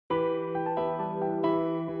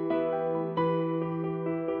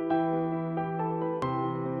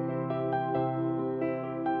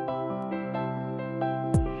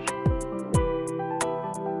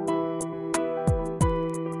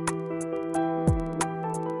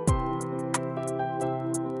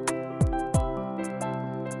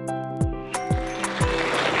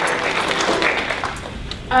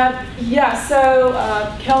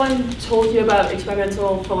Kellen told you about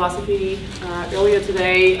experimental philosophy earlier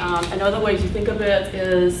today. Another way to think of it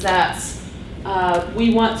is that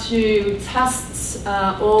we want to test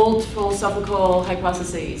old philosophical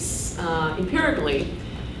hypotheses empirically.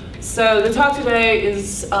 So the talk today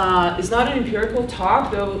is not an empirical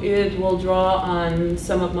talk, though it will draw on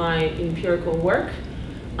some of my empirical work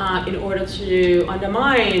in order to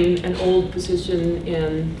undermine an old position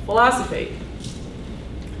in philosophy.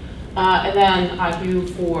 And then argue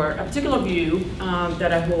for a particular view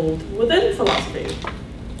that I hold within philosophy.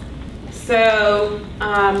 So,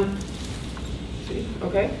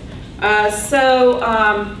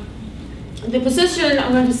 the position,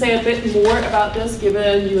 I'm going to say a bit more about this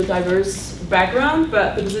given your diverse background,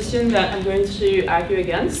 but the position that I'm going to argue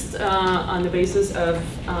against on the basis of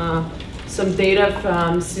some data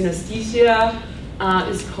from synesthesia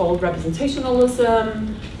is called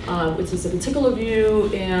representationalism, which is a particular view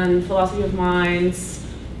in philosophy of minds,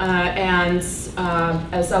 and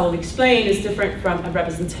as I will explain, is different from a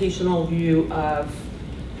representational view of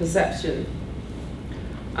perception.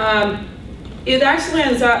 It actually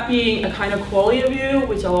ends up being a kind of qualia view,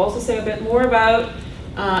 which I'll also say a bit more about.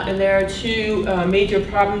 And there are two major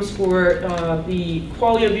problems for the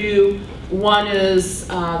qualia view. One is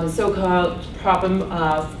the so-called problem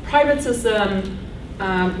of privatism,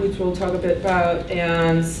 which we'll talk a bit about.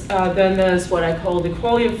 And then there's what I call the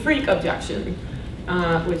qualia freak objection,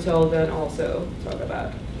 which I'll then also talk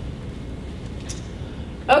about.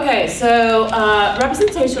 Okay, so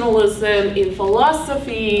representationalism in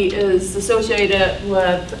philosophy is associated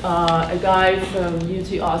with a guy from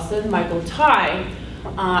UT Austin, Michael Tai,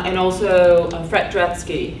 and also Fred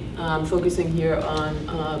Dretske. Focusing here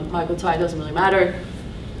on Michael Tai, doesn't really matter.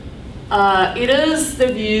 It is the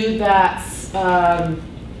view that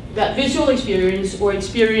that visual experience, or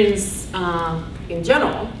experience in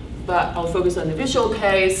general, but I'll focus on the visual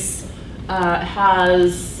case,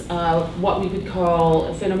 has what we could call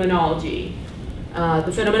a phenomenology.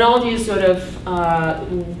 The phenomenology is sort of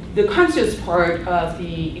the conscious part of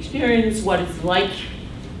the experience, what it's like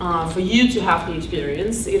for you to have the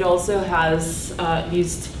experience. It also has, at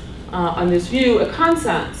least on this view, a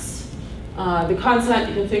content. The content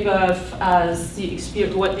you can think of as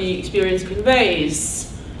what the experience conveys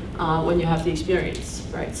when you have the experience,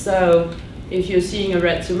 right? So if you're seeing a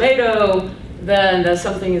red tomato, then there's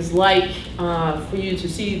something is like for you to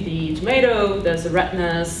see the tomato. There's a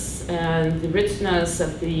redness and the richness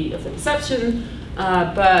of the perception,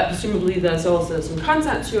 but presumably there's also some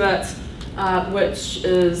content to it, which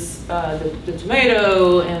is the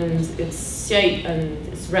tomato and its shape and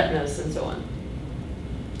its redness and so on.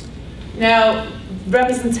 Now,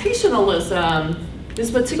 representationalism,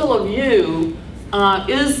 this particular view,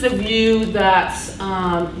 is the view that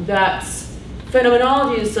that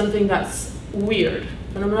phenomenology is something that's weird.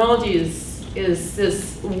 Phenomenology is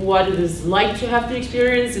this what it is like to have the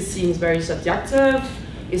experience. It seems very subjective.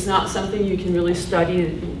 It's not something you can really study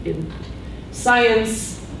in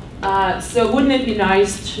science. So wouldn't it be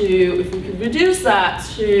nice to, if we could reduce that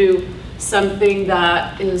to something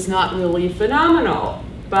that is not really phenomenal,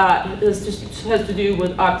 but it just has to do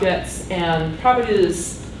with objects and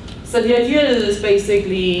properties. So the idea is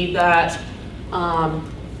basically that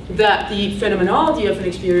that the phenomenology of an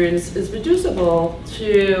experience is reducible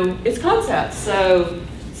to its content. So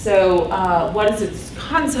what is its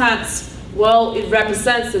content? Well, it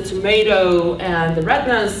represents the tomato and the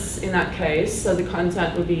redness in that case. So the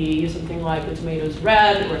content would be something like the tomato's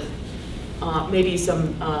red, or maybe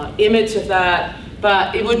some image of that.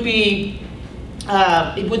 But it would be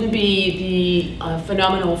it wouldn't be the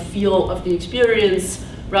phenomenal feel of the experience.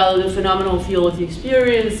 Rather, the phenomenal feel of the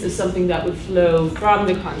experience is something that would flow from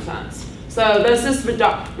the content. So there's this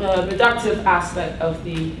reductive aspect of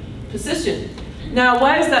the position. Now,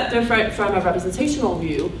 why is that different from a representational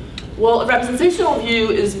view? Well, a representational view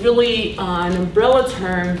is really an umbrella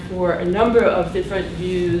term for a number of different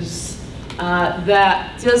views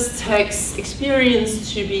that just takes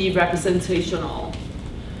experience to be representational.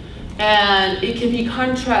 And it can be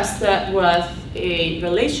contrasted with a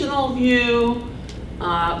relational view,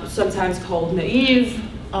 sometimes called naive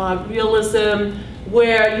realism,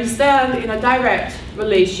 where you stand in a direct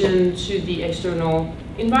relation to the external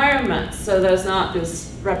environment. So there's not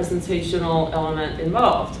this representational element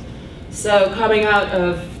involved. So coming out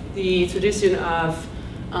of the tradition of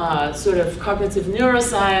sort of cognitive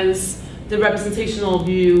neuroscience, the representational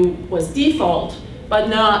view was default, but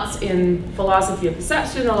not in philosophy of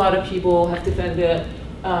perception. A lot of people have defended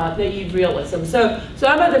naive realism. So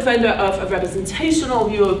I'm a defender of a representational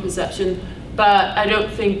view of perception, but I don't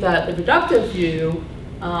think that the reductive view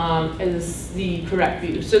is the correct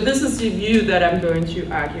view. So this is the view that I'm going to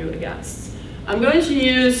argue against. I'm going to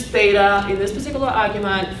use data in this particular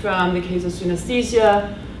argument from the case of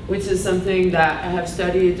synesthesia, which is something that I have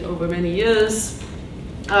studied over many years.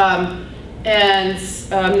 And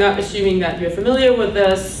I'm not assuming that you're familiar with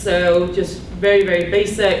this, so just very, very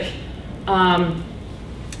basic.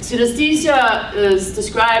 Synesthesia is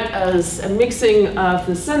described as a mixing of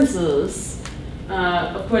the senses.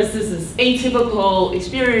 Of course, this is atypical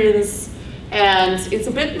experience, and it's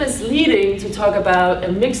a bit misleading to talk about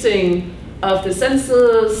a mixing of the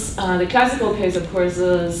senses. The classical case, of course,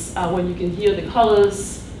 is when you can hear the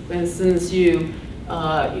colors. For instance, you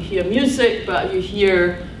hear music, but you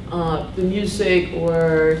hear the music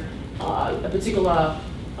or a particular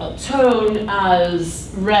tone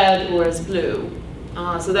as red or as blue.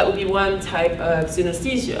 So that would be one type of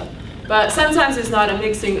synesthesia. But sometimes it's not a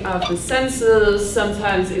mixing of the senses,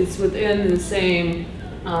 sometimes it's within the same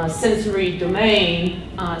sensory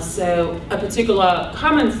domain. So a particular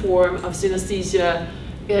common form of synesthesia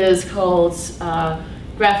is called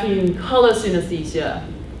grapheme color synesthesia.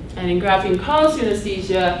 And in grapheme color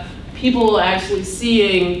synesthesia, people are actually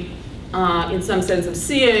seeing, in some sense of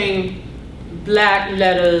seeing, black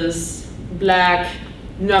letters, black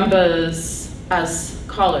numbers as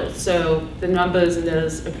colors. So the numbers and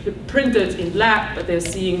letters are printed in black, but they're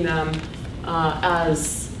seeing them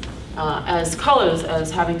as colors,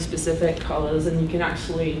 as having specific colors. And you can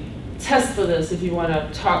actually test for this if you want to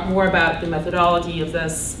talk more about the methodology of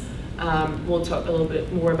this. We'll talk a little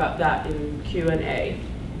bit more about that in Q&A.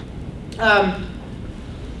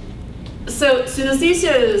 So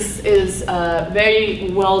synesthesia is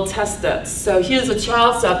very well tested. So here's a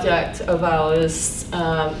child subject of ours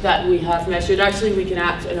that we have measured. Actually, we can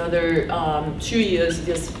add another 2 years. We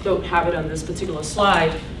just don't have it on this particular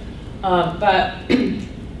slide. But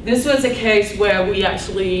this was a case where we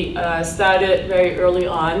actually started very early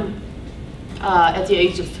on at the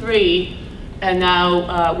age of 3. And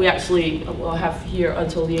now we actually will have here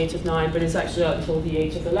until the age of 9, but it's actually until the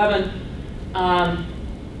age of 11.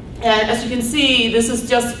 And as you can see, this is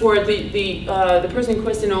just for the person in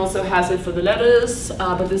question also has it for the letters,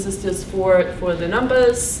 but this is just for the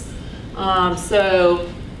numbers. So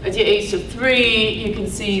at the age of 3, you can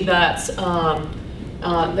see that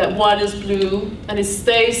that 1 is blue, and it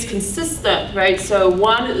stays consistent, right? So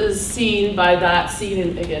 1 is seen by that, seen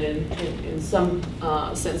in some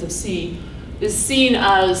sense of C, is seen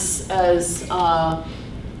as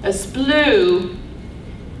blue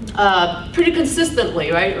pretty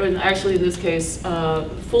consistently, right? Or actually, in this case,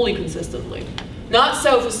 fully consistently. Not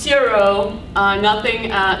so for 0,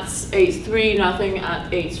 nothing at age 3, nothing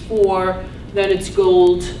at age 4. Then it's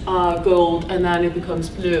gold, and then it becomes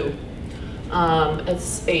blue.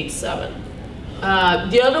 It's age 7.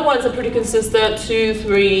 The other ones are pretty consistent: 2,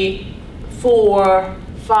 3, 4,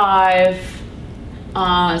 5,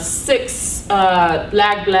 6,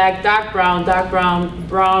 black, black, dark brown,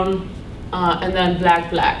 brown, and then black,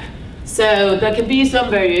 black. So there can be some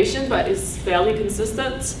variation, but it's fairly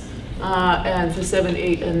consistent, and for 7,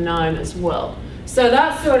 8, and 9 as well. So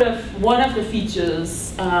that's sort of one of the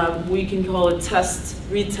features. We can call it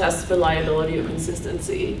retest reliability or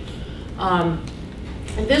consistency. And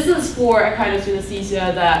this is for a kind of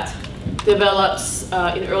synesthesia that develops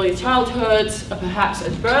in early childhood, or perhaps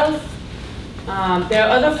at birth. There are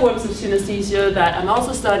other forms of synesthesia that I'm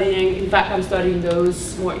also studying. In fact, I'm studying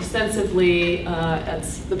those more extensively at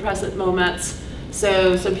the present moment.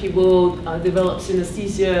 So some people develop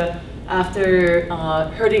synesthesia after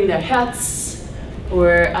hurting their heads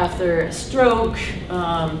or after a stroke.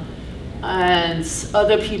 And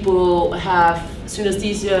other people have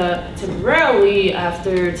synesthesia temporarily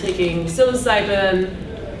after taking psilocybin,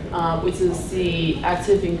 which is the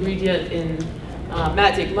active ingredient in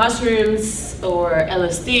magic mushrooms or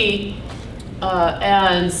LSD,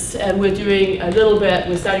 and we're doing a little bit.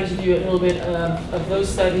 We're starting to do a little bit of those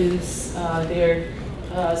studies. They're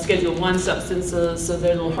Schedule 1 substances, so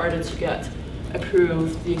they're a little harder to get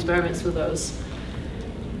approved. The experiments for those.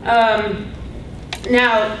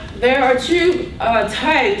 Now there are 2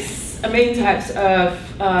 main types of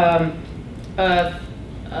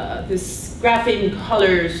this grapheme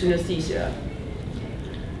color synesthesia.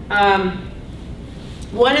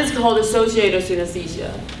 One is called associator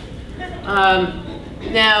synesthesia.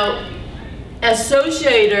 Now,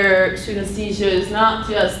 associator synesthesia is not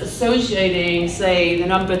just associating, say, the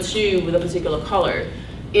number 2 with a particular color.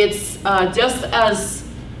 It's just as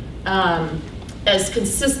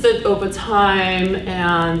consistent over time,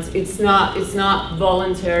 and it's not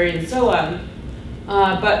voluntary and so on.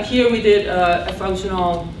 But here we did a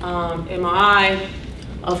functional MRI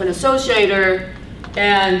of an associator.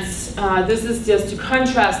 And this is just to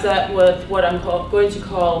contrast that with what I'm going to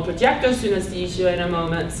call projector synesthesia in a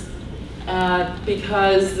moment,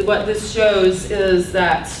 because what this shows is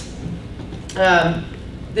that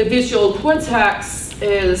the visual cortex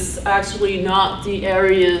is actually not the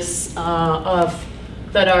areas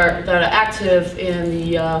that are active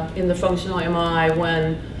in the functional MRI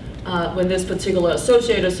when this particular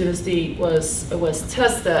associated synesthete was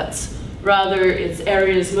tested. Rather, it's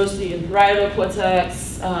areas mostly in parietal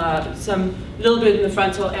cortex, some little bit in the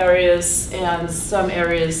frontal areas, and some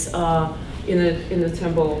areas in the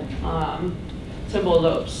temporal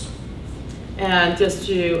lobes. And just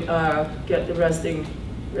to get the resting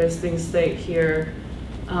state here,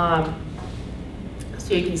 so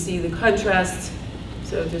you can see the contrast.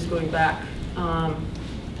 So just going back.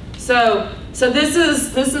 So this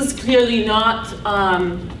is clearly not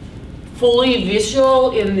fully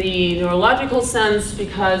visual in the neurological sense,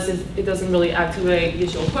 because it doesn't really activate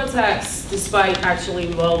visual cortex, despite actually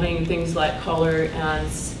involving things like color and.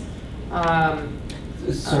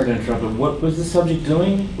 Sorry to interrupt, but what was the subject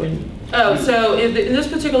doing when? Oh, so in this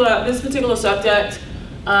particular subject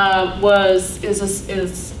has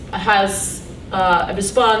a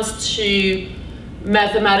response to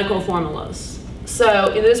mathematical formulas.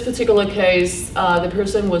 So in this particular case, the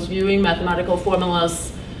person was viewing mathematical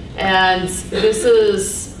formulas, and this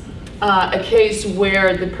is a case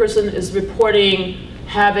where the person is reporting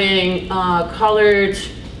having colored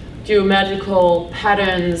geometrical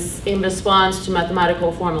patterns in response to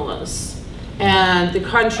mathematical formulas. And the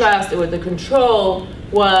contrast or the control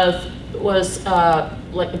was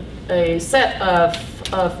like a set of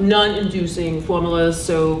non-inducing formulas,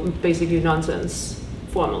 so basically nonsense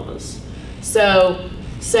formulas. So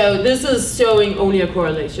this is showing only a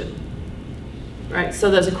correlation, right?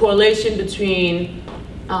 So there's a correlation between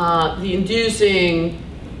the inducing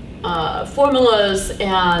formulas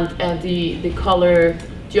and the color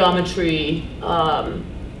geometry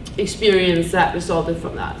experience that resulted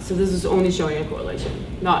from that. So this is only showing a correlation,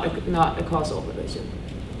 not a causal relation.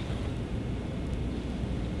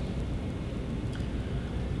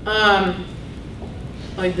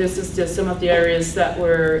 Like this is just some of the areas that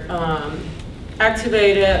were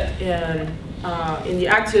activated in the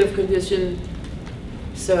active condition.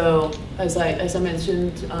 So as I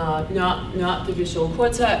mentioned, not the visual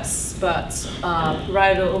cortex, but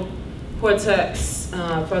parietal cortex,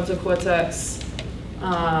 frontal cortex,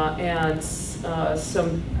 and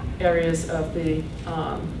some areas of the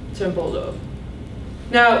temporal lobe.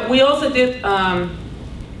 Now we also did do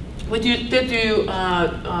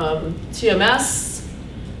TMS,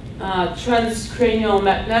 transcranial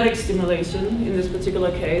magnetic stimulation in this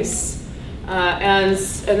particular case. And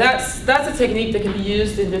that's a technique that can be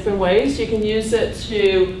used in different ways. You can use it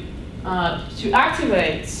to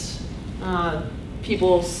activate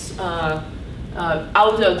people's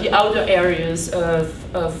the outer areas of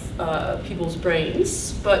people's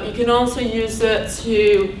brains, but you can also use it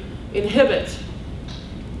to inhibit.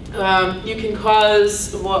 You can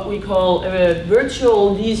cause what we call a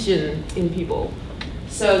virtual lesion in people.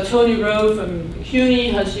 So Tony Rowe from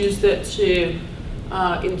CUNY has used it to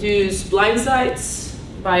induce blind sights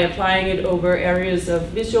by applying it over areas of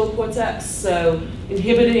visual cortex. So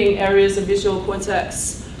inhibiting areas of visual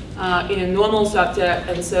cortex in a normal subject,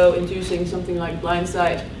 and so inducing something like blind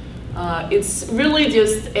sight. It's really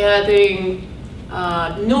just adding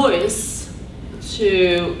noise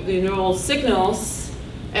to the neural signals.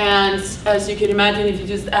 And as you can imagine, if you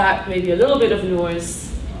just add maybe a little bit of noise,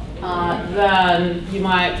 then you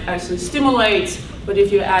might actually stimulate. But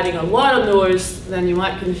if you're adding a lot of noise, then you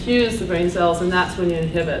might confuse the brain cells, and that's when you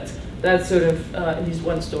inhibit. That's sort of at least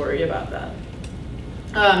one story about that.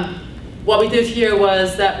 What we did here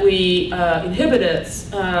was that we inhibited.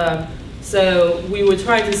 So we were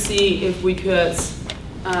trying to see if we could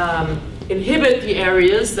inhibit the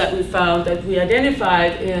areas that we found, that we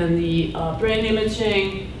identified in the brain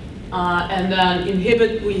imaging, and then we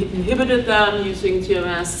inhibited them using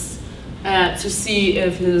TMS to see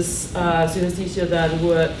if his synesthesia then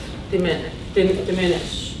would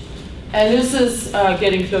diminish. And this is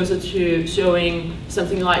getting closer to showing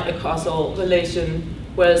something like a causal relation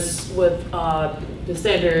with the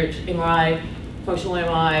standard MRI, functional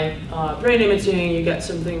MRI, brain imaging. You get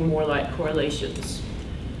something more like correlations.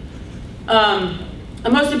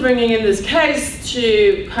 I'm mostly bringing in this case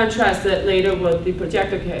to contrast it later with the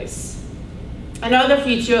projector case. Another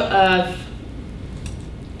feature of,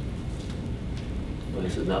 why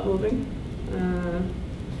is it not moving?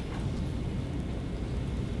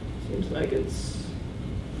 Seems like it's,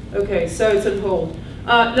 okay, so it's on hold.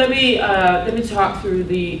 Let me talk through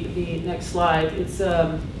the next slide. It's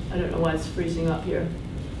I don't know why it's freezing up here.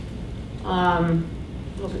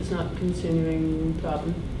 Hope it's not a continuing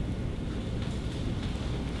problem.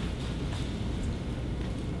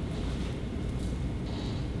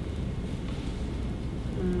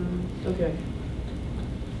 Okay.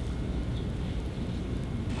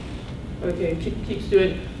 Okay, keeps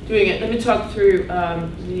doing it. Let me talk through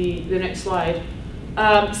the next slide.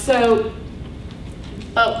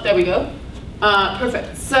 Oh, there we go.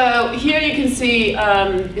 Perfect. So here you can see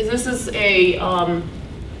this is a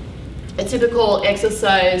typical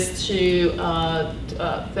exercise to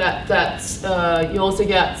that you also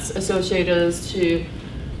get associators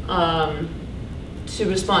to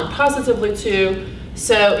respond positively to.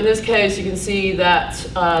 So in this case, you can see that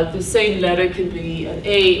the same letter can be an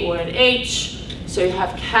A or an H. So you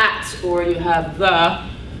have cat or you have the.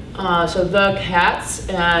 So the cat,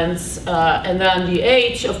 and then the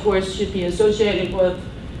H, of course, should be associated with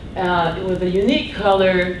a unique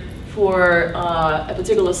color for a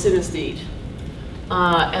particular synesthete.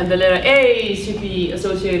 And the letter A should be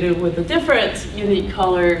associated with a different unique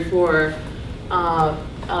color for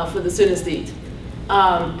the synesthete.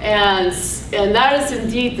 And that is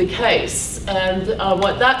indeed the case. And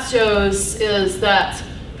what that shows is that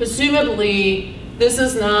presumably this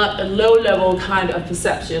is not a low-level kind of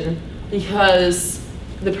perception because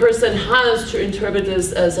the person has to interpret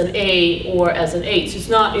this as an A or as an H. It's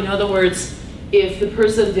not, in other words, if the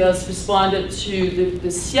person just responded to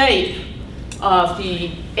the shape of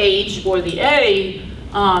the H or the A,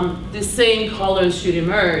 the same colors should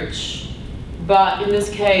emerge. But in this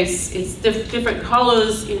case, it's different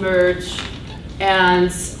colors emerge,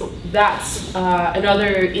 and that's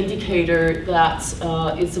another indicator that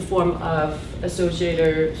it's a form of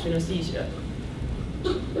associator synesthesia.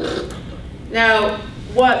 Now,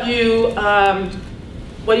 what you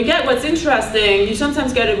get, what's interesting, you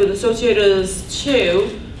sometimes get it with associators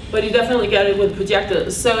too, but you definitely get it with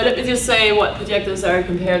projectors. So let me just say what projectors are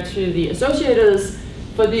compared to the associators.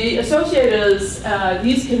 For the associators,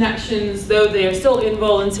 these connections, though they are still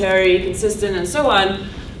involuntary, consistent, and so on,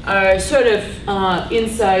 are sort of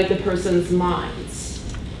inside the person's minds.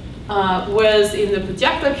 Whereas in the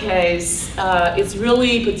projector case, it's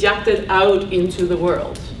really projected out into the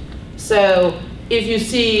world. So if you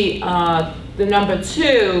see the number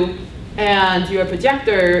 2 and you're a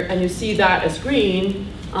projector and you see that as green,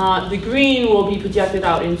 the green will be projected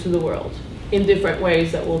out into the world in different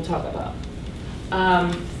ways that we'll talk about.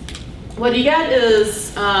 What you get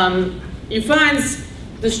is you find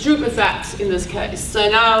the Stroop effect in this case. So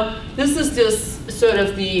now this is just sort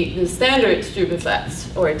of the standard Stroop effect,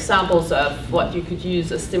 or examples of what you could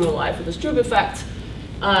use as stimuli for the Stroop effect.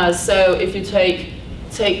 So if you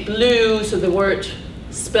take blue, so the word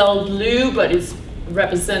spelled blue, but it's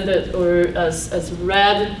represented or as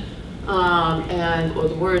red, or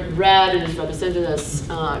the word red is represented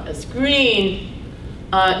as green.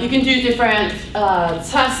 You can do different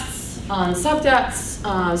tests on subjects,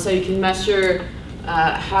 so you can measure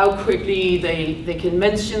how quickly they can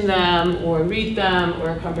mention them, or read them,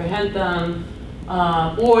 or comprehend them,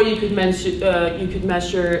 or you could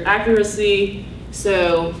measure accuracy.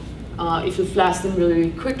 So if you flash them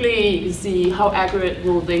really quickly, you can see how accurate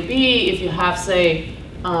will they be. If you have, say,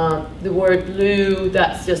 the word blue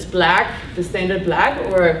that's just black, the standard black,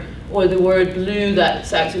 or the word blue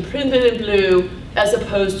that's actually printed in blue, as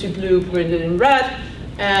opposed to blue printed in red.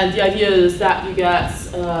 And the idea is that you get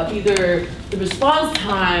either the response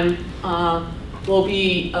time will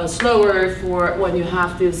be slower for when you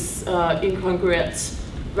have this incongruent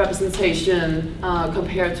representation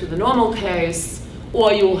compared to the normal case,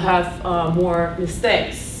 or you'll have more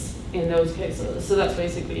mistakes in those cases. So that's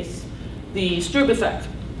basically the Stroop effect.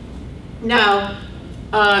 Now,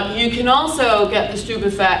 you can also get the Stroop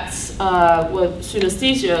effects with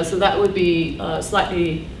synesthesia, so that would be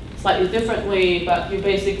slightly differently, but you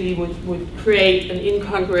basically would create an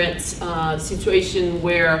incongruent situation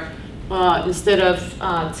where instead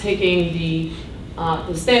of taking the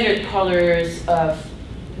standard colors of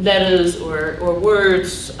letters or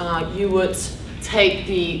words, you would take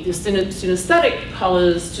the synesthetic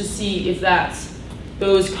colors to see if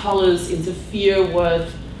those colors interfere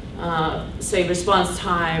with say response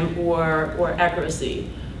time or accuracy.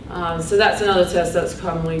 So that's another test that's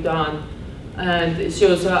commonly done. And it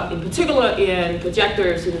shows up in particular in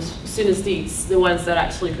projector synesthetes, the ones that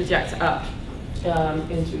actually project up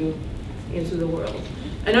into the world.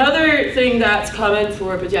 Another thing that's common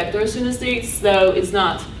for projector synesthetes, though it's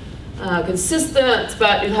not consistent,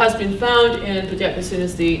 but it has been found in projector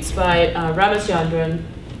synesthetes by Ramachandran,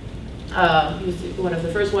 who's one of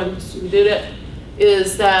the first ones who did it,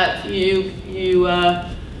 is that you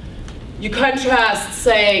you contrast,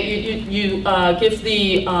 say, you give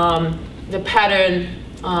the pattern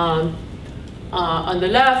on the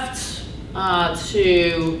left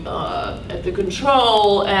to at the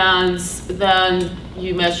control, and then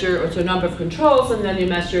you measure the number of controls, and then you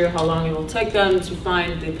measure how long it will take them to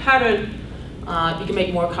find the pattern. You can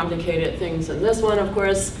make more complicated things than this one, of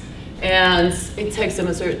course, and it takes them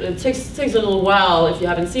it takes a little while, if you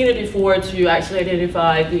haven't seen it before, to actually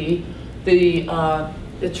identify the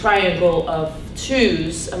triangle of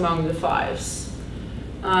 2s among the 5s.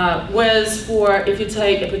 Whereas if you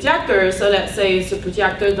take a projector, so let's say it's a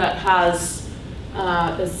projector that has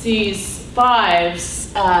that sees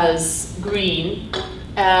 5s as green,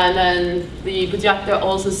 and then the projector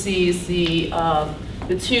also sees the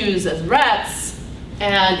 2s as reds,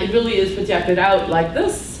 and it really is projected out like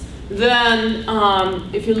this, then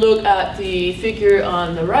if you look at the figure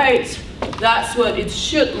on the right, that's what it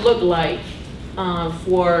should look like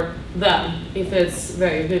for them if it's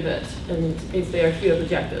very vivid and if they're fewer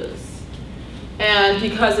projectors. And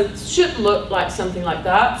because it should look like something like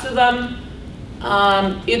that to them,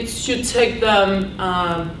 it should take them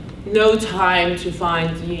no time to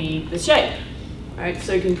find the shape, right?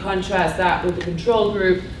 So you can contrast that with the control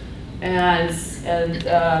group, and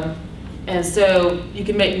so you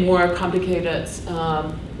can make more complicated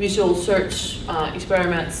visual search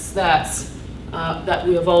experiments that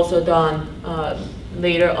we have also done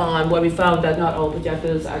later on, where we found that not all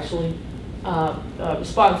projectors actually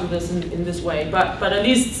respond to this in this way, but at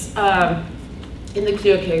least in the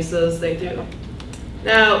clear cases they do.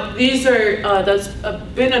 Now, these are there's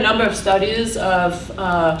been a number of studies of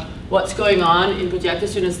what's going on in projector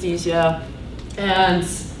synesthesia, and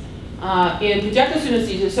in projector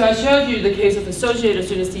synesthesia, so I showed you the case of associated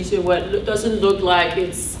synesthesia, where it doesn't look like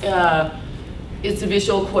it's the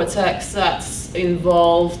visual cortex that's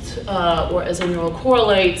involved or as a neural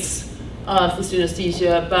correlates for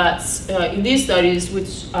synesthesia, but in these studies,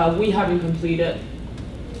 which we haven't completed,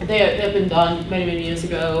 they've been done many years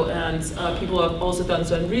ago, and people have also done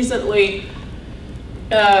so recently.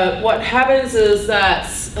 What happens is that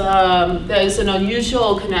there's an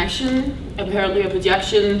unusual connection, apparently a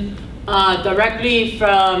projection directly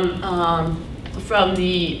from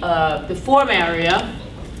the form area,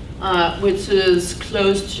 which is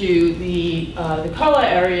close to the color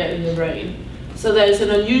area in the brain. So there's an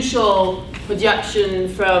unusual projection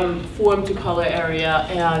from form to color area,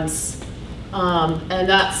 and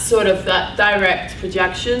that's sort of that direct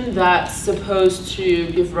projection that's supposed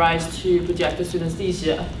to give rise to projector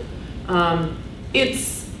synesthesia.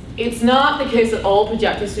 It's not the case that all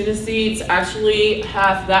projector synesthetes actually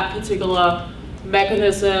have that particular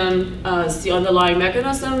mechanism as the underlying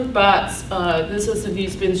mechanism, but this has at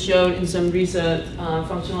least been shown in some recent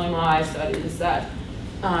functional MRI studies that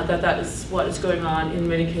that is what is going on in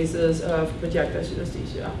many cases of projector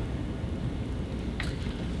synesthesia.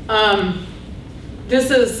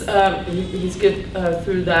 This is, we skip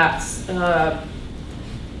through that,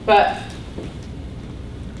 but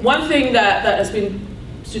one thing that has been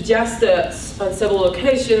suggested on several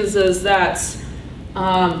occasions is that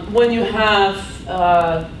when you have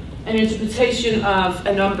an interpretation of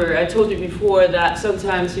a number, I told you before that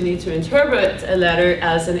sometimes you need to interpret a letter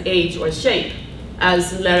as an H or shape,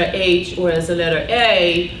 as a letter H or as a letter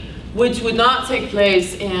A, which would not take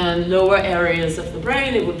place in lower areas of the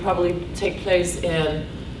brain. It would probably take place in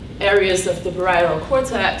areas of the parietal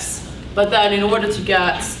cortex. But then in order to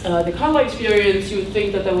get the color experience, you would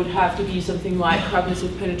think that there would have to be something like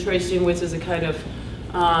cognitive penetration, which is a kind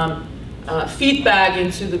of feedback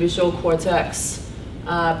into the visual cortex.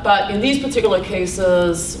 But in these particular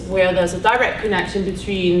cases, where there's a direct connection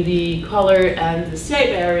between the color and the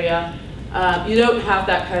shape area, you don't have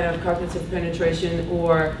that kind of cognitive penetration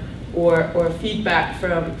or feedback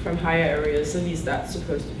from higher areas. At least that's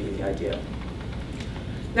supposed to be the idea.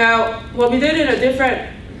 Now, what we did in a different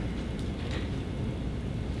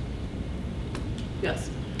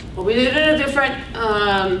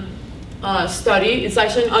study, it's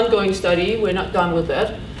actually an ongoing study, we're not done with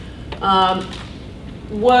it,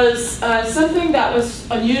 was something that was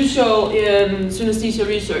unusual in synesthesia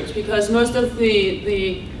research, because most of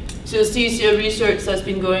the synesthesia research that's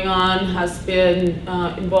been going on has been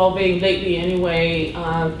involving, lately anyway,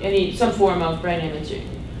 some form of brain imaging.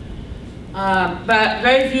 But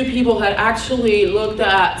very few people had actually looked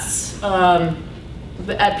at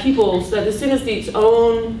people's, the synesthetes'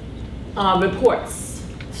 own reports,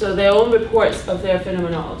 so their own reports of their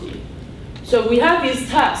phenomenology. So we have these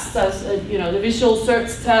tests, as the visual search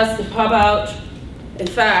test, the pop-out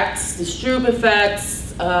effects, the Stroop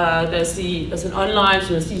effects. There's an online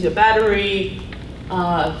synesthesia battery.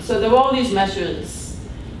 So there are all these measures,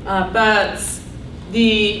 But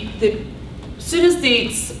the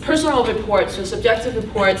synesthetes' personal reports or subjective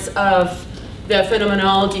reports of their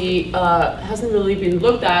phenomenology hasn't really been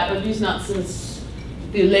looked at, at least not since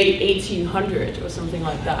the late 1800s or something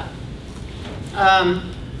like that.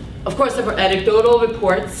 Of course, there were anecdotal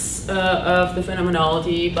reports of the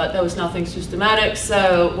phenomenology, but there was nothing systematic.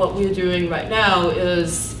 So what we're doing right now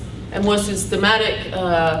is a more systematic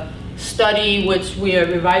study, which we are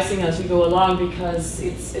revising as we go along, because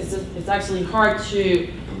it's actually hard to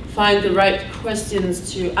find the right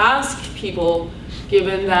questions to ask people,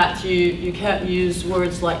 given that you can't use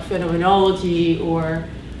words like phenomenology or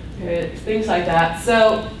things like that.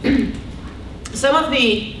 So some of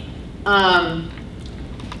the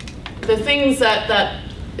things that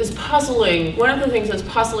is puzzling, one of the things that's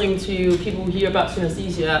puzzling to people who hear about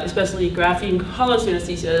synesthesia, especially grapheme color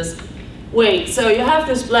synesthesia, is, wait, so you have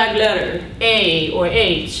this black letter, A or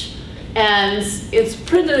H, and it's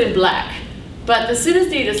printed in black, but the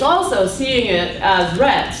synesthete is also seeing it as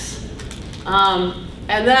red.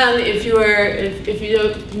 And then if you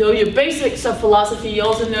don't know your basics of philosophy, you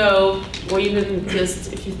also know, or even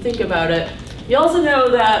just if you think about it, you also know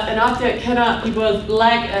that an object cannot be both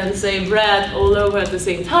black and, say, red all over at the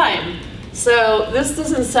same time. So this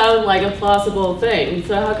doesn't sound like a plausible thing.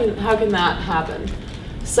 So how can that happen?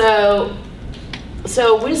 So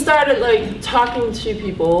we started like talking to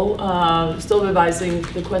people, still revising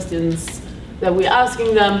the questions that we're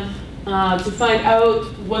asking them to find out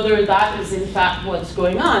whether that is in fact what's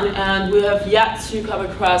going on. And we have yet to come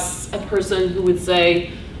across a person who would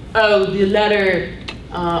say, oh, the letter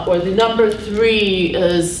or the number 3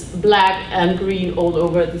 is black and green all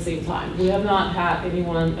over at the same time. We have not had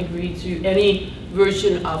anyone agree to any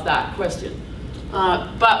version of that question.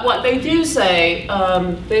 But what they do say,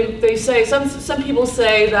 they say, some people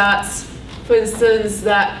say that, for instance,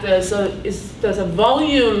 that there's a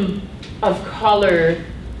volume of color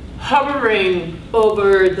hovering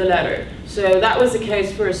over the letter. So that was the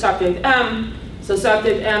case for subject M. So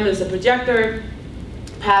subject M is a projector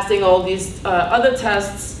passing all these other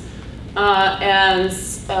tests and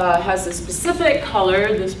has a specific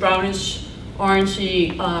color, this brownish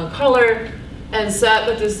orangey color, and said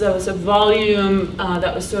that there was a volume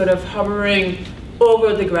that was sort of hovering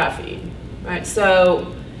over the graphene, right?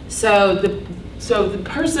 So the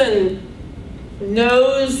person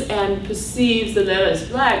knows and perceives the letter as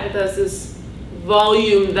black, but there's this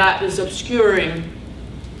volume that is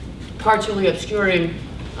partially obscuring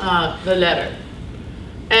the letter.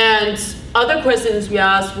 And other questions we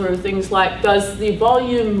asked were things like, does the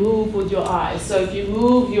volume move with your eyes? So if you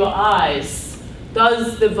move your eyes,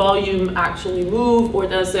 does the volume actually move, or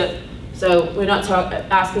does it? So we're not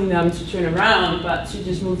asking them to turn around, but to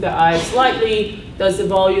just move their eyes slightly. Does the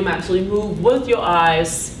volume actually move with your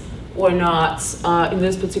eyes or not? In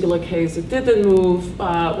this particular case, it didn't move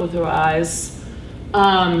with her eyes.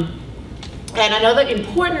 And another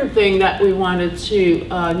important thing that we wanted to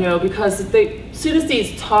know, because the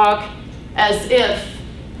synesthetes talk as if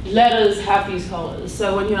letters have these colors.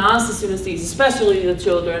 So when you ask the synesthetes, especially the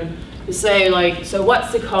children, you say like, so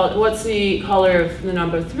what's the color of the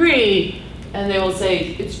number 3? And they will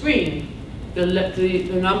say it's green. The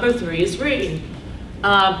number 3 is green.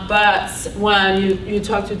 But when you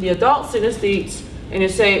talk to the adult synesthetes and you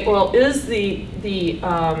say, well, is the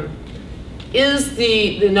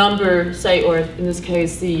number, say, or in this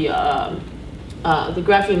case the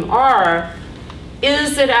grapheme R,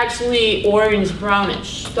 is it actually orange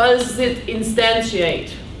brownish? Does it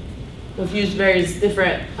instantiate? We've used various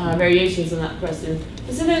different variations on that question.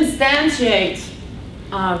 Does it instantiate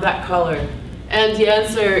that color? And the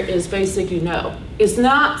answer is basically no. It's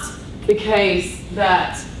not the case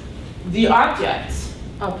that the object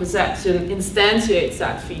of perception instantiates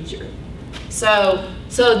that feature. So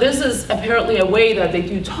this is apparently a way that they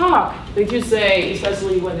do talk. They do say,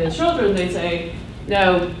 especially when they're children, they say,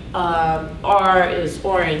 no, R is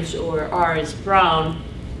orange or R is brown.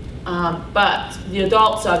 But the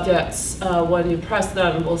adult subjects, when you press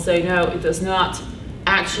them, will say, no, it does not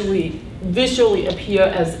actually visually appear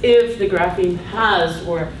as if the graphene has,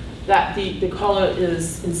 or that the color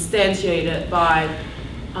is instantiated by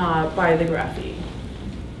the graphene.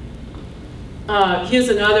 Here's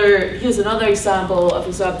another example of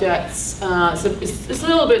the subjects. So it's a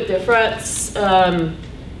little bit different.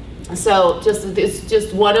 So it's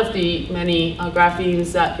just one of the many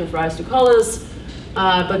graphenes that give rise to colors.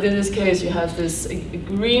 But in this case, you have this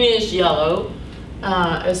greenish yellow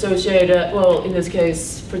associated, well, in this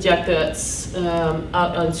case, projected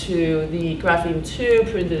out onto the graphene 2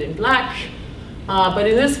 printed in black. But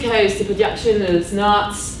in this case, the projection is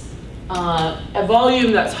not a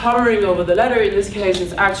volume that's hovering over the letter, in this case,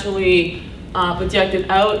 is actually projected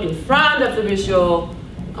out in front of the visual,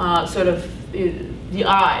 sort of the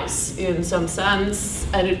eyes in some sense,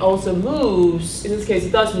 and it also moves. In this case,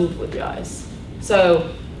 it does move with the eyes.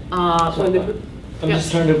 So, when the, I'm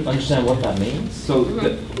just trying to understand what that means. So,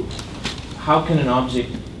 how can an object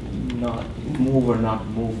not move or not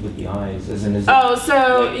move with the eyes? As in, is so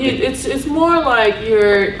like it's more like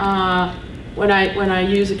you're when I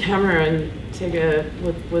use a camera and take a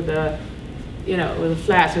with a with a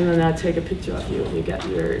flash, and then I take a picture of you, and you get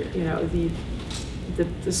your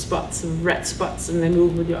the spots, the red spots, and they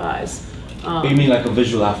move with your eyes. You mean like a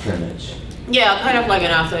visual after image? Yeah, kind of like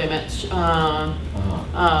an after image.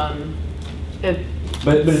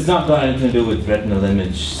 But it's not got anything to do with retinal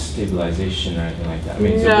image stabilization or anything like that. I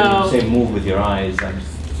mean, so when you say move with your eyes, I'm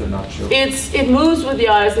still not sure. It moves with the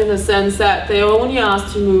eyes in the sense that they are only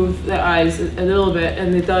asked to move their eyes a little bit,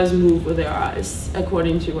 and it does move with their eyes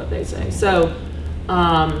according to what they say. So,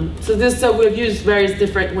 so we've used various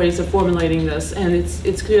different ways of formulating this, and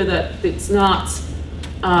it's clear that it's not.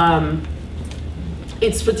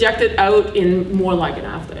 It's projected out in more like an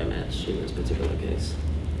after image in this particular case.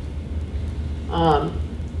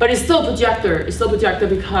 But it's still projector. It's still projector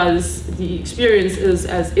because the experience is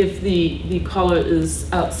as if the color is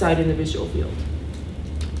outside in the visual field.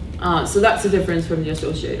 So that's the difference from the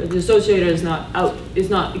associator. The associator is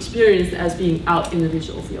not experienced as being out in the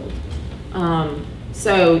visual field.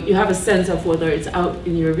 So you have a sense of whether it's out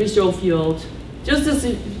in your visual field, just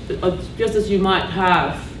as you might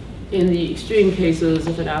have in the extreme cases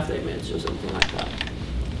of an after image or something like that.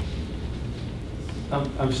 I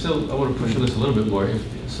want to push on this a little bit more.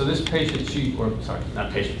 So this patient,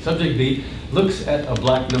 subject B looks at a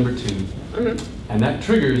black number 2, and that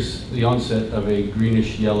triggers the onset of a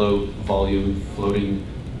greenish yellow volume floating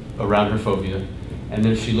around her fovea. And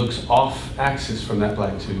then if she looks off axis from that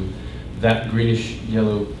black 2, that greenish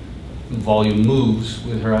yellow volume moves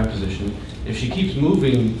with her eye position. If she keeps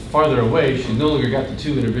moving farther away, she's no longer got the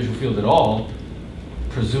 2 in her visual field at all.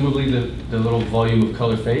 Presumably the little volume of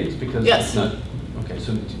color fades because it's not. Okay,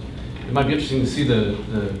 so it might be interesting to see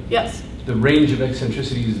the range of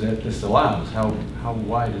eccentricities that this allows. How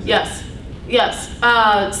wide is it?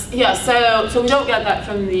 So we don't get that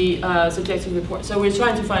from the subjective report. So we're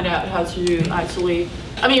trying to find out how to actually.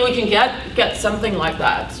 I mean, we can get something like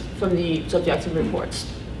that from the subjective reports,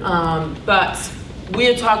 but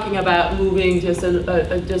we're talking about moving just a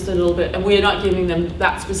little bit, and we're not giving them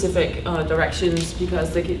that specific directions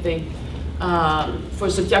because they for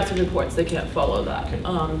subjective reports they can't follow that. Okay.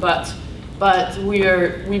 But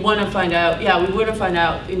we want to find out. Yeah, we want to find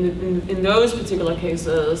out in those particular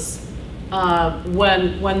cases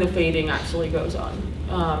when the fading actually goes on.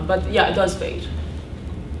 But yeah, it does fade.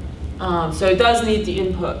 So it does need the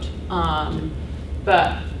input.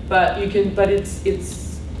 But you can. But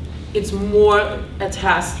it's more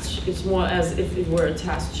attached. It's more as if it were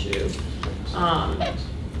attached to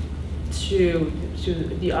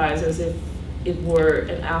the eyes, as if it were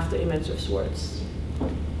an after image of sorts.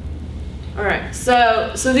 All right.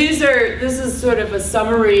 So this is sort of a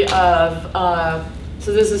summary of.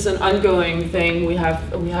 So this is an ongoing thing. We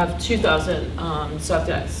have 2,000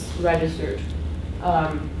 subjects registered,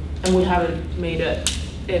 and we haven't made it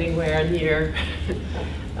anywhere near.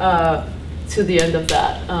 To the end of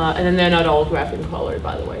that, and then they're not all graphing colored,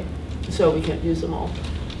 by the way, so we can't use them all.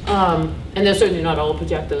 And they're certainly not all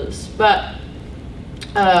projectors. But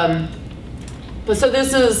so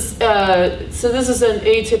this is an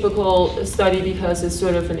atypical study because it's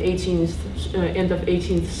sort of an end of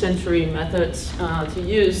 18th century method to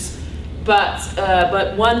use, but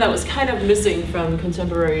one that was kind of missing from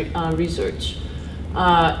contemporary research,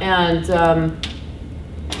 and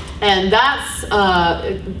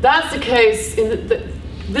that's the case in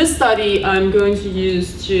this study. I'm going to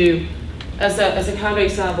use as a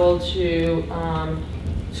counterexample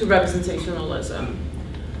to representationalism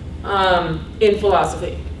in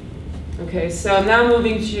philosophy. Okay, so I'm now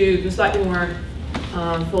moving to the slightly more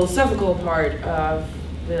philosophical part of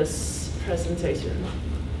this presentation.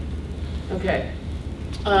 Okay,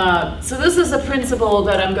 so this is a principle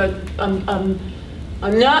that I'm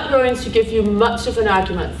not going to give you much of an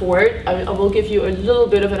argument for it. I will give you a little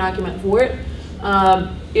bit of an argument for it.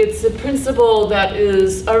 It's a principle that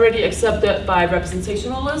is already accepted by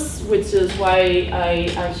representationalists, which is why I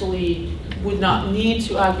actually would not need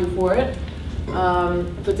to argue for it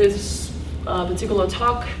for this particular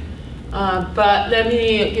talk. But let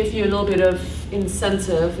me give you a little bit of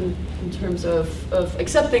incentive in terms of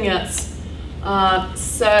accepting it.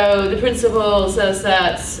 So the principle says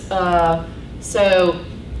that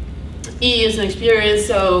E is an experience,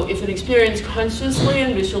 so if an experience consciously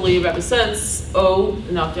and visually represents O,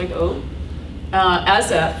 an object O,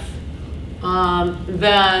 as F,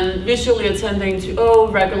 then visually attending to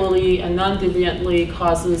O regularly and non-deviantly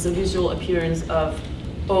causes a visual appearance of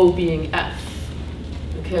O being F.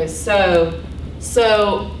 Okay, so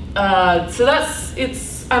that's,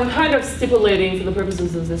 I'm kind of stipulating for the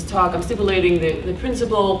purposes of this talk, I'm stipulating the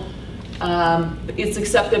principle. It's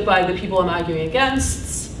accepted by the people I'm arguing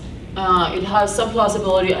against. It has some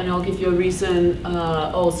plausibility, and I'll give you a reason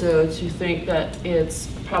also to think that it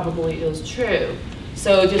probably is true.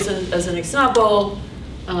 So just as an example,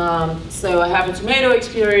 so I have a tomato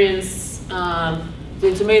experience.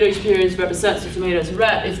 The tomato experience represents the tomato as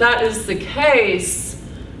red. If that is the case,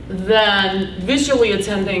 then visually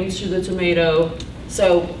attending to the tomato,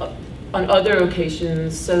 so on other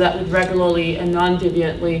occasions, so that would regularly and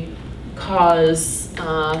non-deviantly cause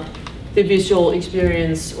the visual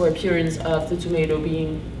experience or appearance of the tomato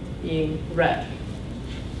being red.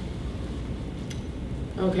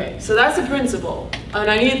 Okay, so that's the principle,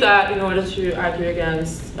 and I need that in order to argue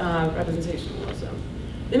against representationalism.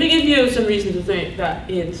 Let me give you some reason to think that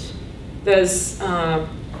there's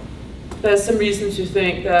some reason to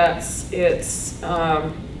think that it's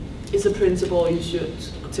a principle you should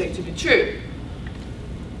take to be true.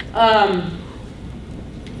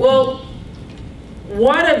 Well,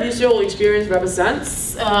 what a visual experience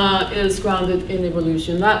represents is grounded in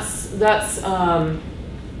evolution. That's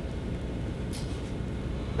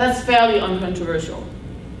fairly uncontroversial.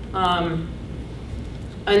 And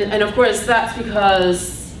of course, that's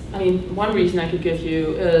because, I mean, one reason I could give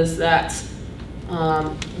you is that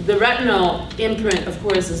the retinal imprint, of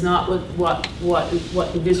course, is not what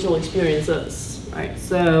the visual experience is, right?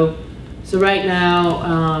 So right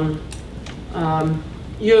now,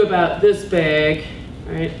 you're about this big,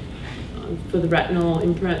 right? For the retinal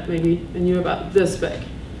imprint, maybe, and you're about this big.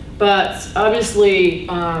 But obviously,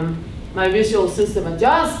 my visual system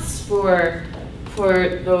adjusts for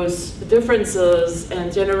those differences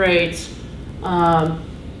and generates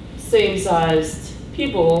same-sized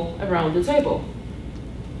people around the table.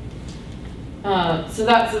 So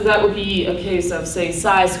that would be a case of, say,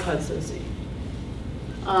 size constancy.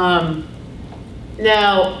 Now,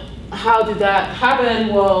 how did that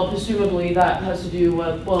happen? Well, presumably that has to do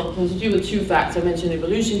with two facts. I mentioned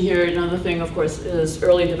evolution here. Another thing, of course, is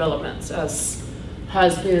early development, as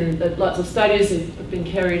has been lots of studies have been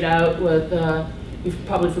carried out with. You're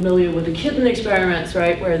probably familiar with the kitten experiments,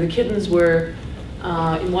 right? Where the kittens were,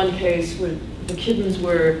 in one case, where the kittens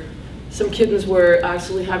were, some kittens were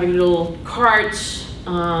actually having little carts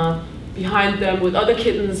behind them with other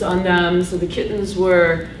kittens on them. So the kittens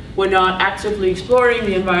were not actively exploring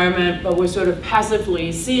the environment, but were sort of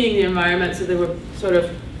passively seeing the environment. So they were sort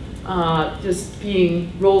of just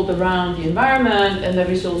being rolled around the environment, and their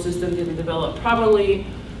visual system didn't develop properly.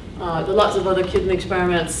 There are lots of other kitten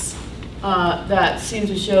experiments that seem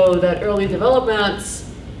to show that early development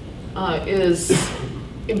is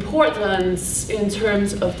important in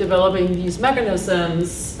terms of developing these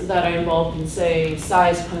mechanisms that are involved in, say,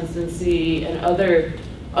 size constancy and other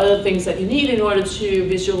things that you need in order to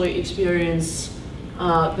visually experience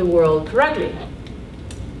the world correctly.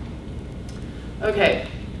 Okay,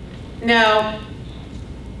 now,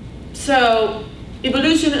 so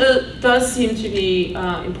evolution does seem to be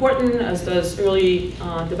important, as does early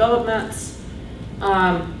development.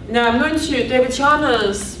 Now I'm going to, David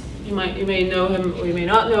Chalmers, you may know him or you may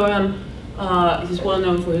not know him. He's well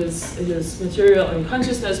known for his material on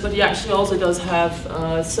consciousness, but he actually also does have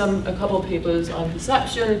a couple papers on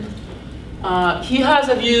perception. He has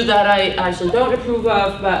a view that I actually don't approve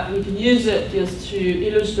of, but we can use it just to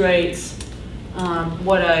illustrate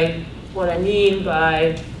what I mean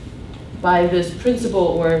by this principle,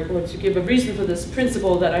 or to give a reason for this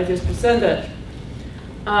principle that I just presented.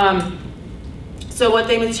 So what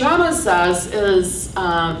David Chalmers says is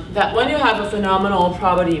that when you have a phenomenal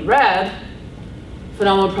property red,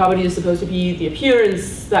 phenomenal property is supposed to be the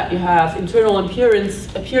appearance that you have, internal appearance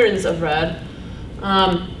of red.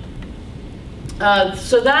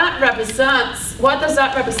 So that represents, what does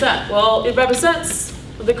that represent? Well, it represents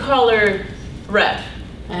the color red.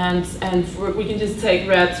 And we can just take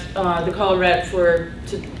red, the color red for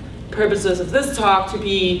purposes of this talk to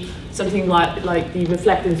be something like the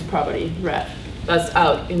reflectance property red that's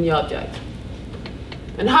out in the object.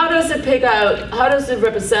 And how does it pick out, how does it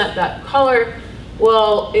represent that color?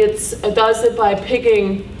 Well, it does it by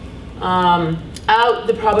picking out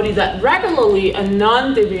the property that regularly and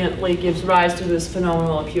non-deviantly gives rise to this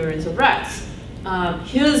phenomenal appearance of red.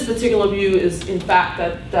 His particular view is, in fact,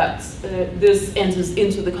 that this enters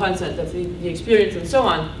into the content of the experience and so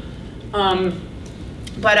on.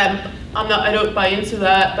 But I don't buy into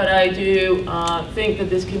that, but I do think that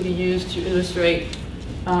this can be used to illustrate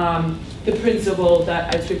the principle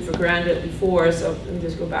that I took for granted before. So let me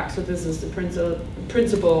just go back. So this is the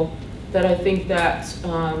principle that I think that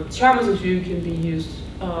Chalmers' view can be used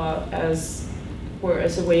as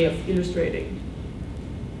a way of illustrating.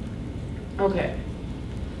 Okay.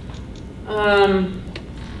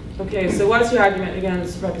 Okay, so what's the argument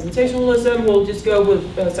against representationalism? We'll just go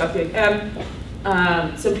with subject M.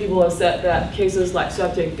 Some people have said that cases like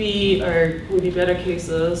subject B would be better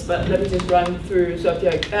cases, but let me just run through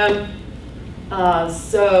subject M.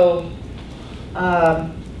 So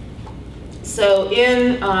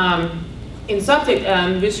in subject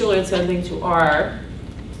M, visually ascending to R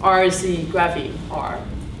is the grapheme R.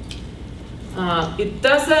 It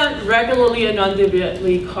doesn't regularly and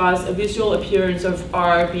non-deviatedly cause a visual appearance of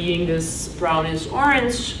R being this brownish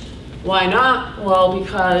orange. Why not? Well,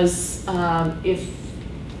 because if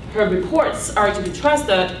her reports are to be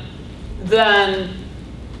trusted, then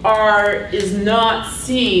R is not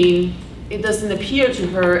seen, it doesn't appear to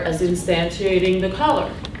her as instantiating the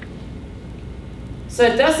color. So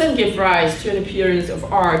it doesn't give rise to an appearance of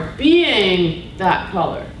R being that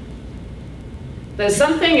color. There's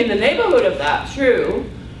something in the neighborhood of that, true,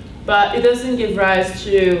 but it doesn't give rise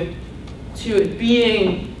to it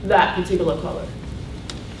being that particular color.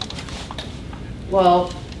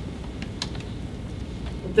 Well,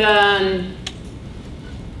 then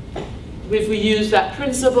if we use that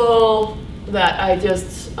principle that I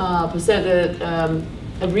just presented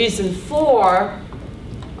a reason for,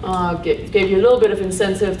 gave you a little bit of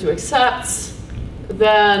incentive to accept,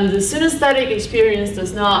 then the synesthetic experience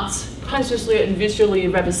does not consciously and visually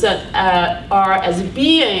represent R as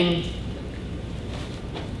being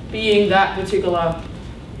that particular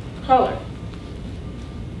color.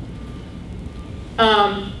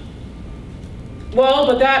 Well,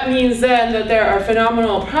 but that means then that there are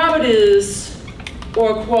phenomenal properties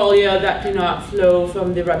or qualia that do not flow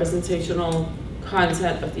from the representational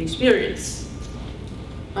content of the experience.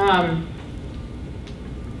 And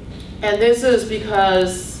this is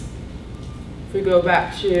because, if we go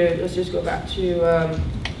back to, let's just go back to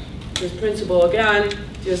this principle again,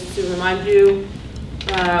 just to remind you.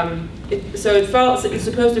 It's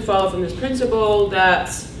supposed to follow from this principle that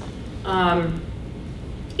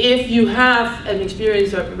if you have an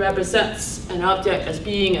experience that represents an object as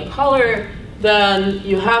being a color, then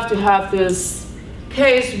you have to have this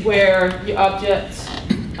case where the object,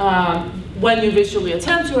 when you visually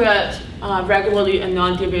attend to it, regularly and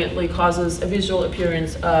non-deviantly causes a visual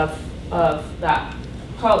appearance of that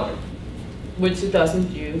color, which it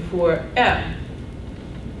doesn't do for M.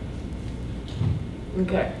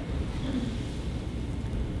 Okay.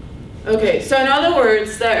 Okay, so in other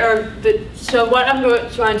words, so what I'm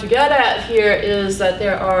trying to get at here is that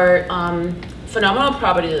there are phenomenal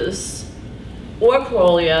properties or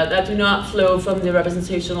qualia that do not flow from the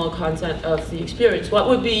representational content of the experience. What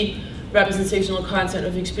would be representational content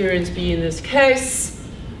of experience be in this case?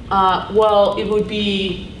 Well, it would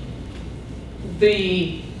be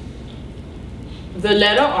the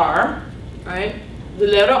letter R, right? The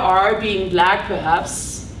letter R being black,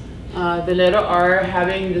 perhaps. The letter R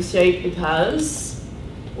having the shape it has,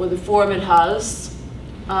 or the form it has.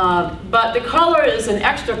 But the color is an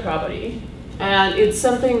extra property, and it's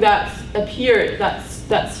something that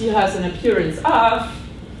she has an appearance of.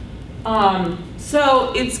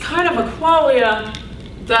 So it's kind of a qualia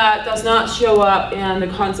that does not show up in the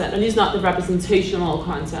content, at least not the representational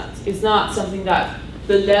content. It's not something that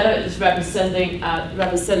the letter is represented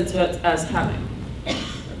as having.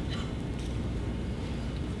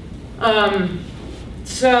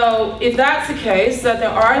 So if that's the case, that there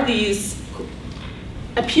are these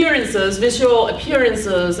appearances, visual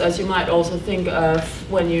appearances, as you might also think of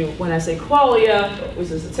when I say qualia, which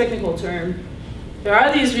is a technical term, there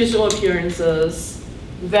are these visual appearances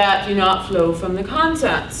that do not flow from the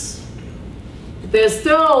contents. They're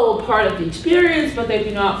still part of the experience, but they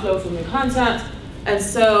do not flow from the content. And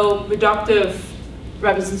so reductive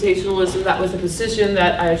representationalism, that was the position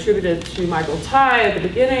that I attributed to Michael Tai at the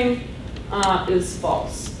beginning, is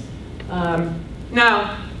false.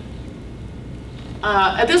 Now,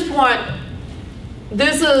 at this point,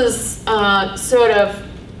 this is sort of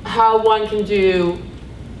how one can do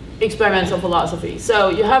experimental philosophy. So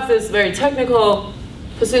you have this very technical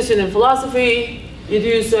position in philosophy, you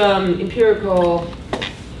do some empirical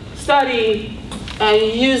study, and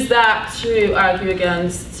you use that to argue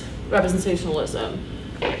against representationalism.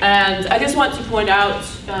 And I just want to point out,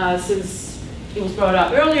 since it was brought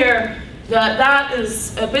up earlier, that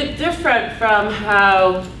is a bit different from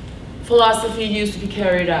how philosophy used to be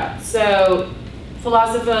carried out. So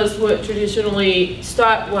philosophers would traditionally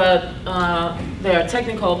start with their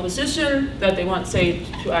technical position that they want, say,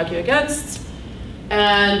 to argue against,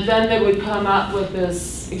 and then they would come up with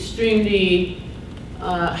this extremely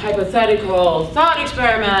hypothetical thought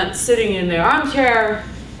experiment, sitting in their armchair,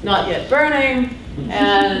 not yet burning,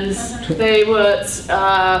 and they would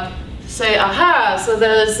say, aha, so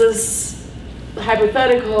there's this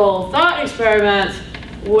hypothetical thought experiment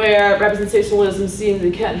where representationalism seems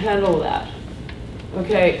they can't handle that.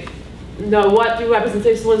 Okay, now what do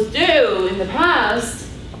representationalists do in the past?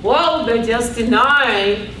 Well, they just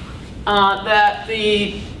deny that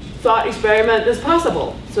the thought experiment is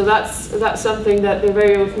possible. So that's something that they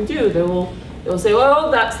very often do. They'll say,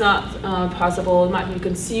 well, that's not possible. It might be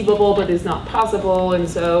conceivable, but it's not possible, and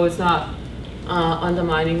so it's not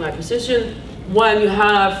undermining my position. When you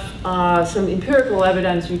have some empirical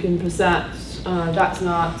evidence you can present, that's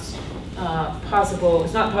not possible.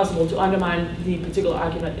 It's not possible to undermine the particular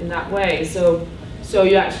argument in that way. So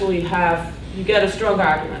you actually you get a stronger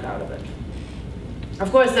argument out of it.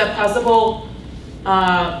 Of course, there are possible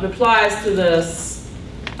replies to this.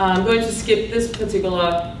 I'm going to skip this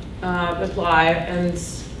particular reply and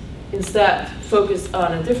instead focus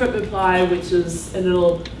on a different reply, which is a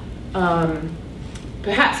little,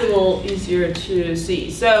 perhaps a little easier to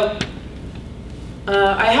see. So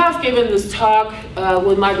I have given this talk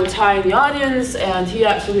with Michael Tai in the audience, and he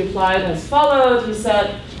actually replied as follows. He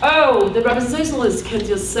said, oh, the representationalists can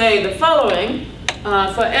just say the following.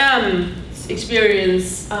 For M's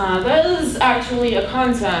experience, there is actually a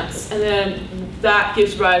content, and then that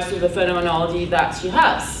gives rise to the phenomenology that she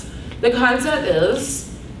has. The content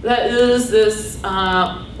is, there is this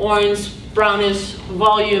orange, brownish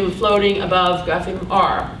volume floating above grapheme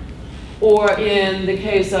R. Or in the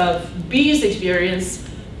case of B's experience,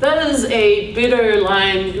 that is a bitter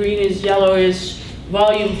lime, greenish, yellowish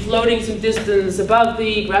volume floating some distance above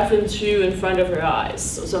the graphene 2 in front of her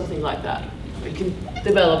eyes, or something like that. We can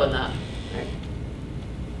develop on that. Right?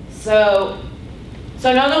 So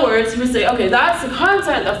in other words, you would say, okay, that's the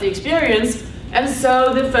content of the experience, and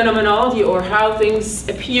so the phenomenology, or how things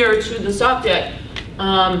appear to the subject,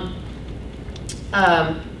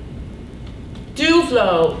 do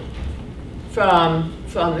flow from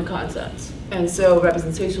the concepts. And so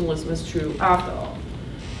representationalism is true after all.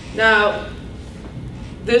 Now,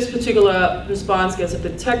 this particular response gets a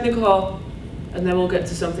bit technical, and then we'll get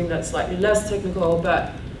to something that's slightly less technical,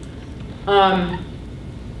 but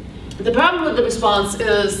the problem with the response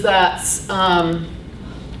is that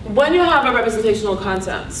when you have a representational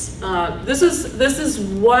content, this is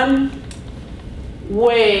one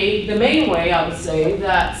way, the main way I would say,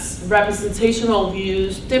 that representational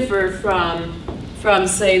views differ from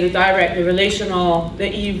say, the directly relational, the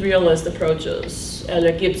E-realist approaches,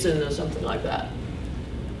 like Gibson or something like that.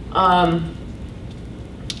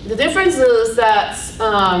 The difference is that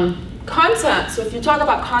content, so if you talk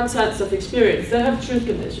about contents of experience, they have truth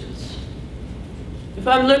conditions. If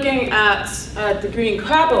I'm looking at the green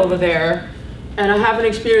crab over there, and I have an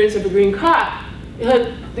experience of a green crab,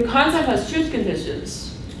 the content has truth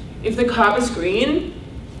conditions. If the crab is green,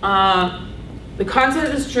 the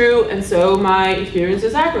content is true, and so my experience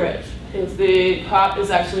is accurate. If the crab is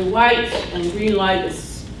actually white and green light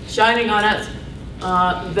is shining on it,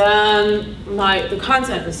 then the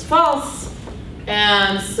content is false,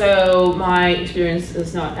 and so my experience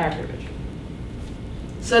is not accurate.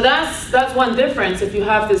 So that's one difference. If you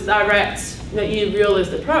have this direct, naive,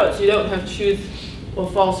 realist approach, you don't have truth or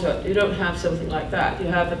falsehood. You don't have something like that. You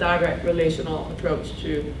have a direct relational approach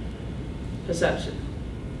to perception.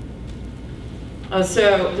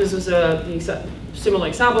 So this is the similar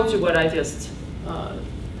example to what I just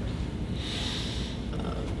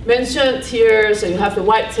mentioned here. So you have the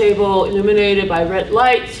white table illuminated by red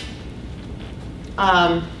light.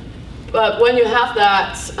 But when you have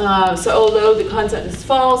that, so although the content is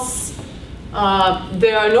false,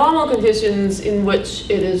 there are normal conditions in which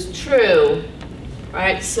it is true,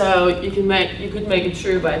 right? So you could make it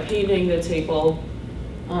true by painting the table,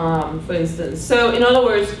 for instance. So in other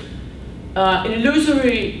words, an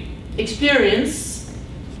illusory experience,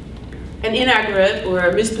 an inaccurate or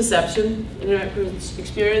a misperception, inaccurate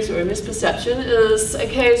experience or a misperception is a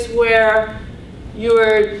case where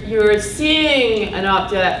you're seeing an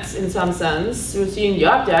object in some sense, you're seeing the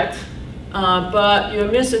object, but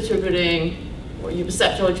you're misinterpreting, or your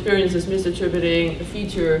perceptual experience is misinterpreting a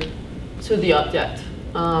feature to the object.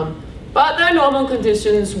 But there are normal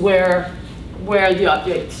conditions where the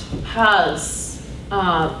object has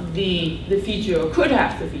the feature, or could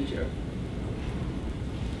have the feature.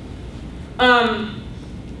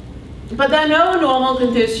 but there are no normal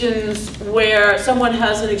conditions where someone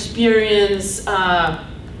has an experience, or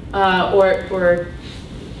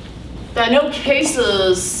there are no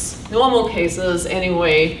cases, normal cases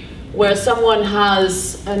anyway, where someone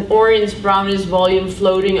has an orange-brownish volume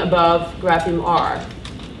floating above grapheme R.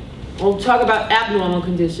 We'll talk about abnormal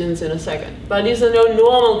conditions in a second, but these are no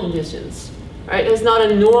normal conditions, right? It's not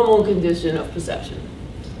a normal condition of perception.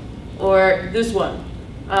 Or this one.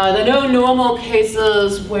 There are no normal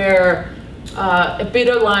cases where a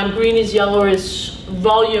bitter lime, greenish, yellowish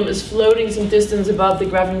volume is floating some distance above the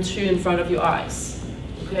graphene 2 in front of your eyes.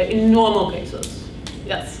 Okay, in normal cases.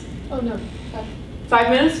 Yes? Oh, no. 5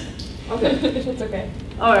 minutes? Okay. It's okay.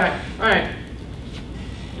 All right, all right.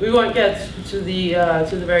 We won't get to the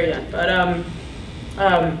very end, but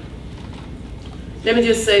let me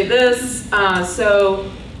just say this.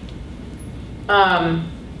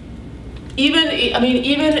 Even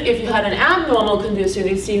if you had an abnormal condition,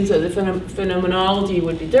 it seems that the phenomenology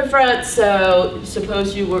would be different. So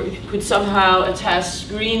suppose you could somehow attach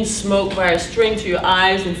green smoke via a string to your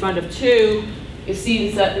eyes in front of 2, it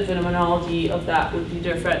seems that the phenomenology of that would be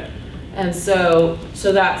different. And so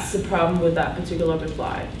that's the problem with that particular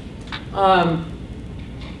reply.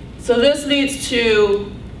 So this leads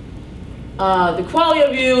to the qualia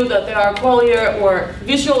view, that there are qualia or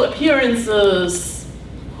visual appearances,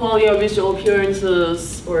 qualia visual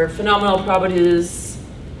appearances or phenomenal properties,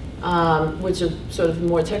 which are sort of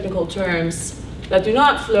more technical terms, that do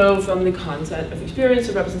not flow from the content of experience,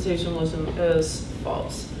 so representationalism is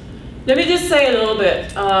false. Let me just say a little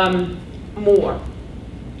bit more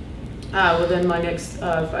within my next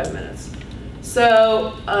 5 minutes.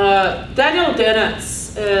 So Daniel Dennett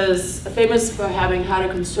is famous for having had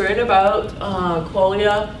a concern about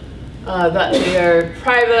qualia, that they are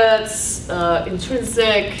private,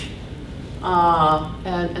 intrinsic,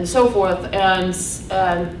 and so forth, and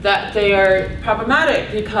that they are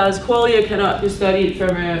problematic because qualia cannot be studied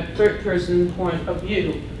from a third-person point of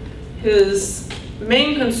view. His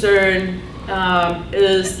main concern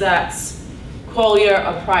is that qualia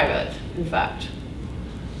are private, in fact.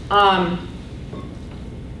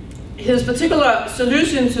 His particular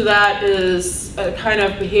solution to that is a kind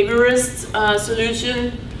of behaviorist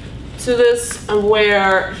solution to this,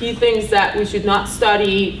 where he thinks that we should not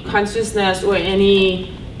study consciousness or any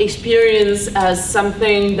experience as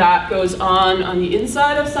something that goes on the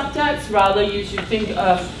inside of subjects. Rather, you should think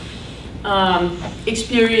of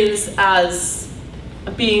experience as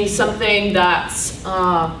being something that's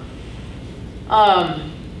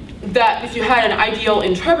that if you had an ideal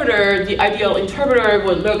interpreter, the ideal interpreter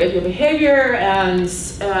would look at your behavior and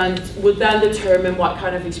would then determine what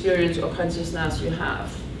kind of experience or consciousness you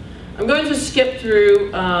have. I'm going to skip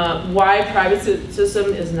through why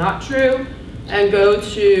privatism is not true and go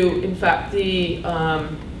to, in fact, the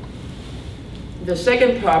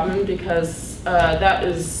second problem, because that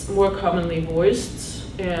is more commonly voiced,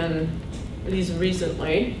 at least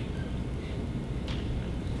recently.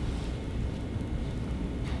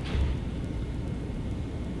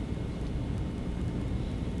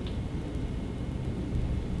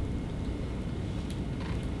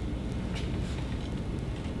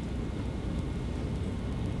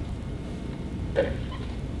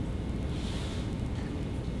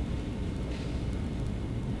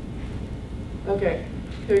 Okay,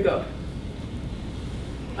 here we go.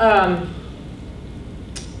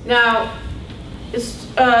 Now, it's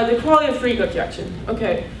the qualia-freak objection.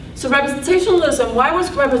 Okay, so representationalism, why was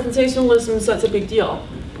representationalism such a big deal?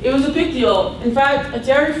 It was a big deal. In fact,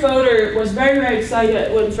 Jerry Fodor was very, very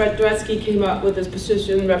excited when Fred Dresky came up with this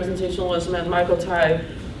position, representationalism, and Michael Tai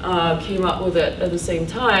came up with it at the same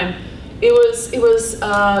time. It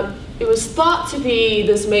was thought to be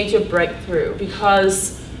this major breakthrough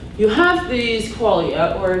because you have these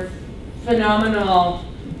qualia, or phenomenal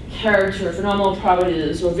character, phenomenal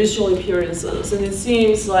properties, or visual appearances, and it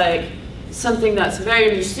seems like something that's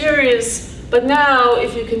very mysterious. But now,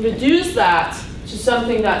 if you can reduce that to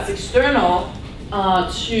something that's external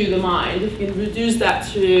to the mind, if you can reduce that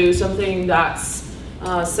to something that's,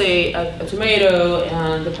 say, a tomato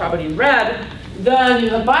and the property red, then you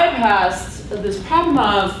have bypassed this problem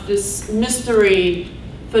of this mystery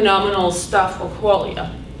phenomenal stuff or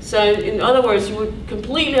qualia. So in other words, you would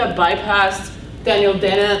completely have bypassed Daniel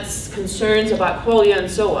Dennett's concerns about qualia and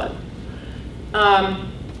so on.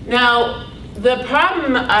 Now, the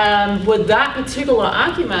problem with that particular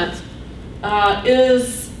argument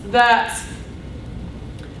is that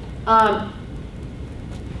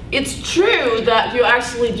it's true that you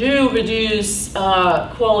actually do reduce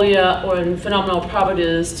qualia or phenomenal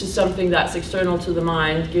properties to something that's external to the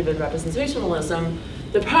mind, given representationalism.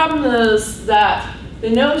 The problem is that the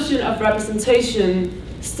notion of representation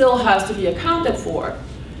still has to be accounted for.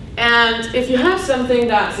 And if you have something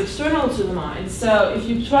that's external to the mind, so if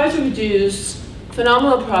you try to reduce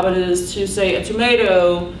phenomenal properties to, say, a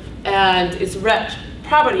tomato and its red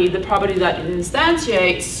property, the property that it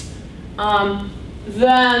instantiates,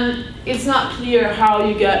 then it's not clear how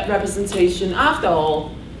you get representation after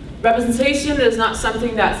all. Representation is not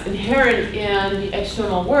something that's inherent in the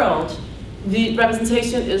external world. The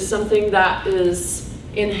representation is something that is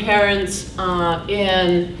inherent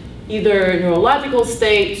in either neurological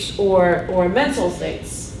states or mental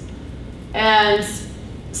states. And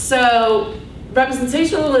so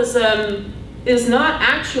representationalism is not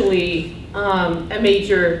actually a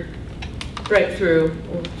major breakthrough.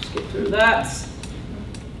 We'll skip through that.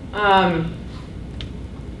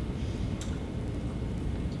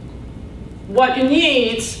 What you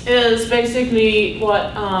need is basically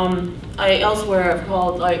what I elsewhere have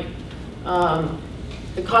called like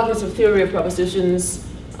the cognitive theory of propositions.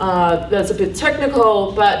 That's a bit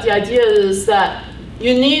technical, but the idea is that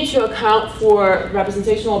you need to account for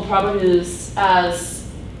representational properties as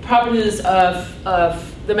properties of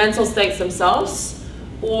the mental states themselves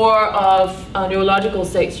or of neurological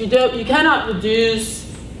states. You cannot reduce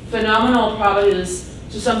phenomenal properties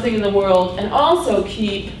to something in the world and also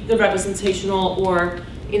keep the representational or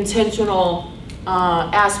intentional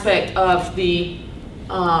aspect of the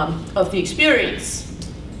experience.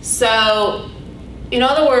 So, in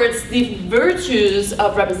other words, the virtues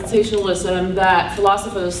of representationalism that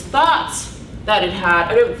philosophers thought that it had,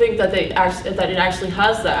 I don't think that it actually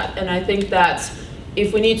has that. And I think that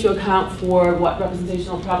if we need to account for what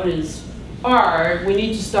representational properties are, we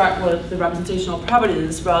need to start with the representational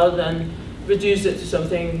properties rather than reduce it to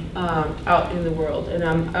something out in the world. And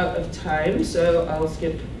I'm out of time, so I'll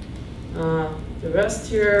skip the rest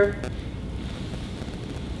here.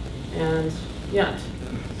 And yeah.